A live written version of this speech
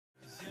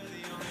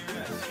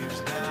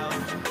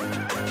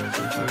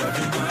For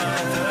every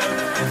mother,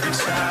 every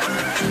child,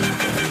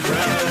 every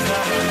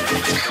brother,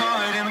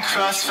 caught in the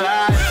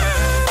crossfire.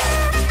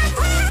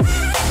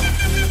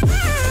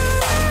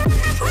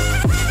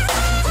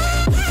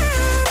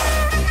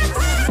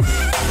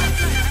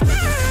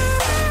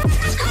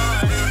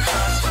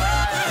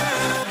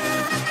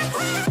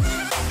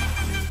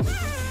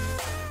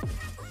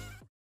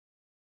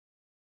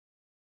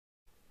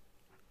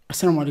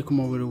 Assalamu alaikum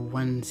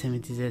everyone,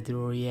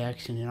 Samir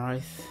reaction,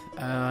 right?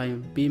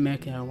 I'm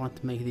making. I want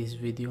to make this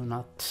video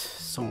not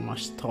so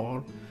much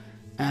tall,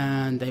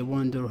 and I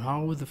wonder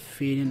how the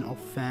feeling of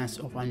fans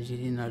of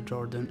Angelina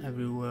Jordan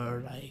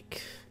everywhere,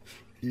 like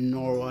in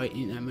Norway,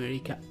 in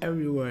America,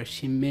 everywhere.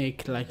 She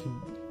make like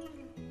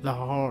the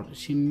heart,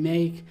 she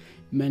make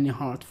many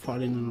heart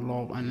falling in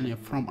love, and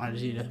from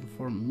Algeria,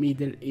 from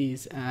Middle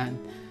East. And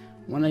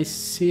when I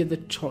see the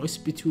choice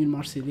between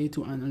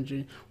Marcelito and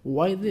Angelina,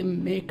 why they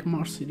make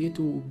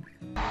Marcelito?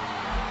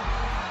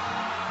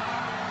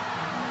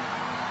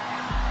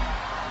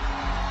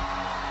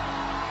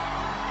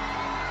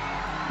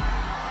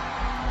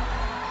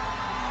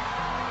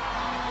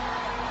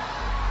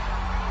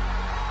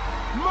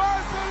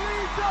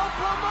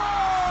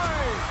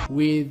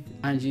 With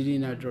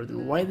Angelina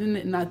Jordan, why didn't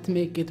it not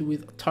make it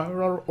with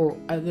Tyler or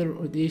other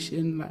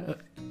audition,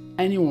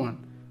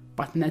 anyone?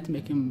 But not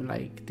make him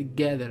like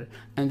together,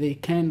 and they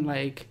can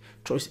like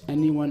choose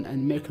anyone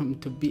and make him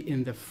to be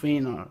in the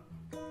final,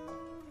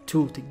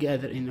 two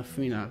together in the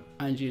final,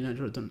 Angelina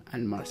Jordan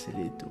and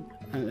Marcelito.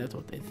 And that's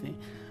what I think.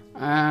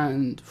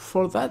 And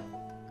for that,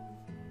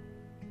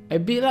 I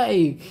be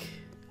like,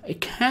 I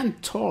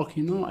can't talk,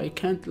 you know, I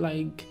can't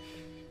like.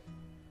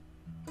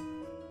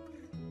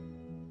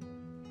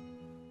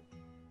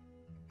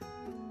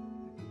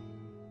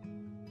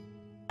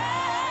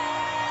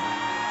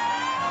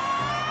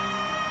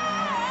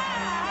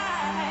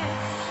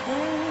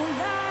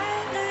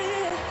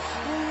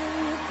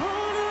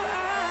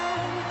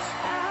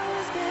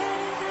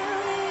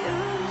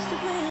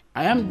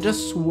 I am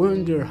just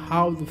wonder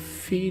how the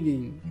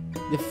feeling,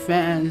 the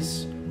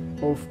fans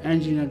of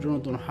Angelina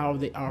Jordan, how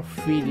they are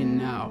feeling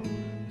now.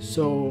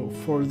 So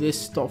for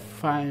this top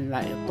 5,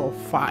 like top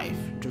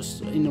 5,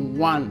 just in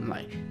one,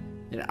 like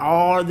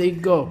all they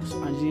go.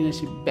 So Angelina,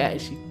 she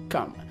bad, she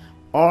come,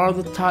 all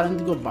the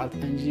talent go, but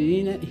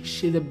Angelina,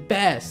 she the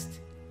best,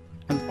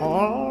 and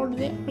all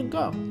they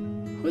go,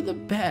 who the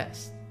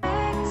best?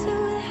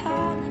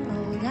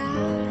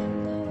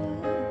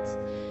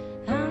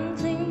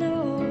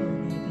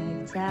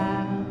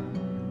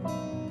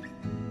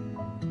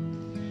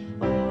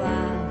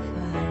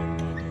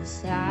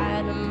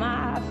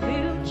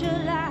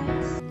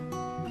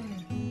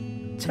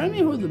 Tell me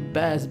who the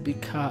best,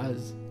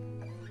 because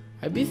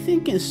I be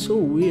thinking so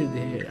weird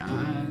here,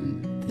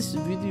 and this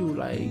video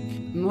like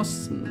not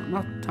so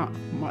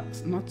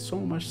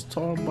much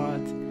talk,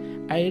 but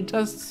I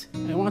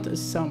wanted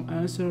some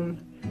answer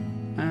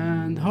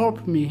and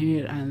help me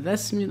here, and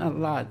that's mean a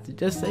lot.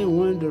 Just I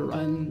wonder,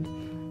 and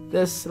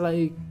that's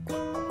like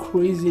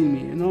crazy me,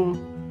 you know.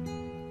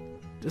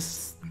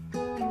 Just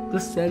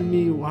tell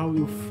me how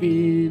you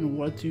feel,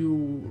 what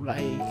you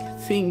like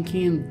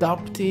thinking,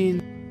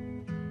 doubting.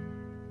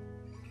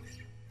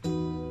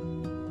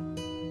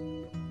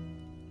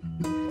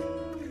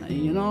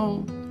 You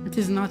know, it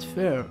is not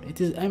fair.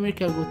 It is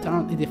America Got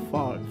Talent. It is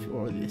fault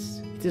for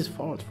this. It is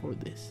fault for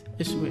this.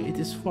 I swear, it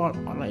is fault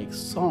like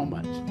so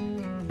much,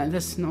 and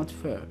that's not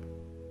fair.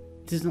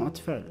 It is not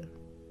fair.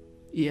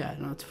 Yeah,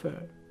 not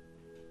fair.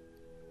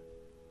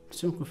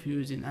 So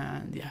confusing.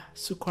 And yeah,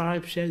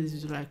 subscribe, share this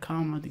video, like,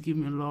 comment, give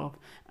me love,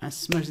 and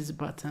smash this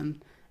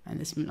button, and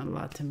this means a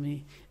lot to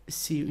me.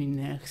 See you in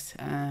next.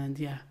 And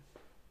yeah,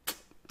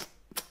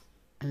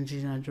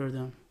 Angelina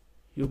Jordan,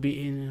 you'll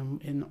be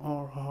in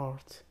our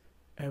heart,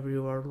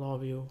 everywhere.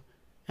 Love you.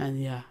 And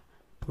yeah,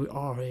 we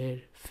are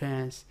here,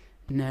 fans.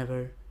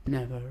 Never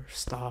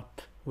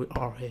stop. We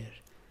are here.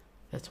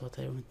 That's what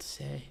I want to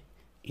say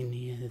in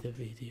the end of the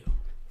video.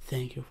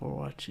 Thank you for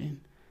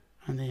watching,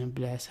 and I am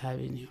blessed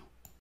having you.